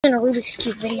In a Rubik's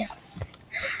Cube video.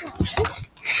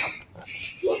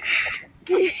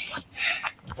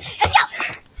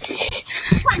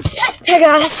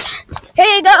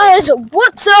 Hey guys,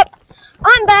 what's up?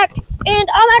 I'm back, and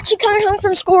I'm actually coming home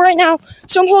from school right now,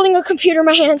 so I'm holding a computer in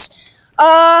my hands.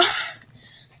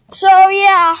 So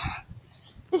yeah,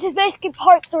 this is basically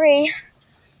part 3,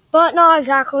 but not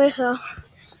exactly, so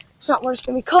it's not what it's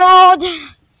gonna be called.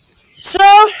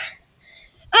 So,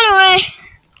 anyway.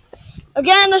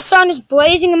 Again, the sun is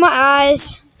blazing in my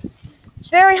eyes. It's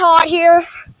very hot here,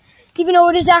 even though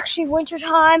it is actually winter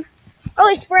time,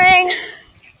 early spring.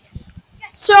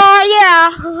 So yeah,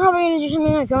 we're probably gonna do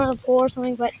something like go to the pool or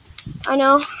something, but I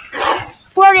know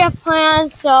we already have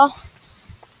plans, so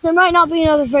there might not be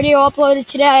another video uploaded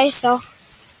today, so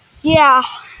yeah.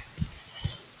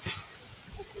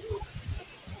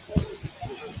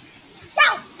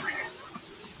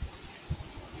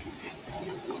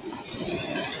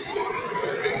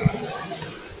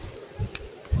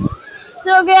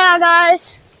 So yeah,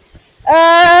 guys.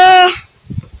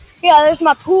 Yeah, there's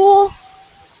my pool.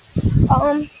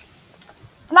 I'm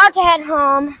about to head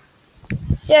home.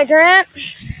 Yeah, Grant.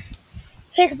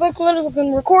 Take a quick look at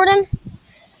the recording.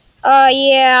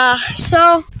 Yeah.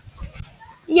 So,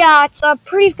 yeah, it's a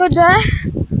pretty good day.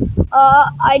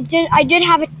 I did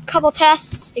have a couple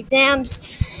tests,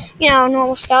 exams,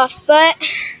 normal stuff, but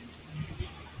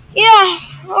yeah,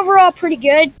 overall pretty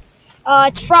good.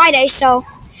 It's Friday, so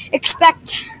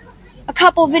expect a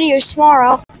couple videos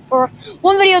tomorrow, or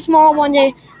one video tomorrow, one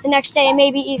day the next day, and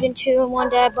maybe even 2 in one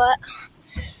day, but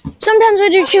sometimes I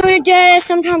do 2 in a day,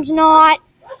 sometimes not,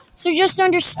 so just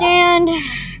understand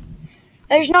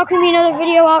there's not going to be another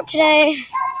video out today,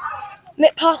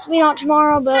 possibly not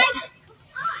tomorrow, but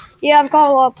yeah, I've got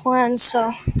a lot of plans,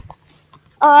 so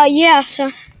yeah,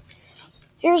 so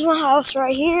here's my house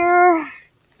right here,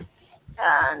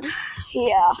 and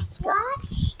yeah, let's go.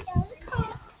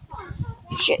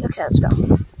 Shit, okay, let's go.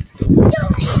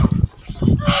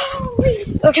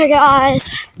 Okay,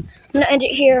 guys, I'm gonna end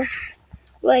it here.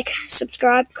 Like,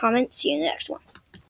 subscribe, comment, see you in the next one.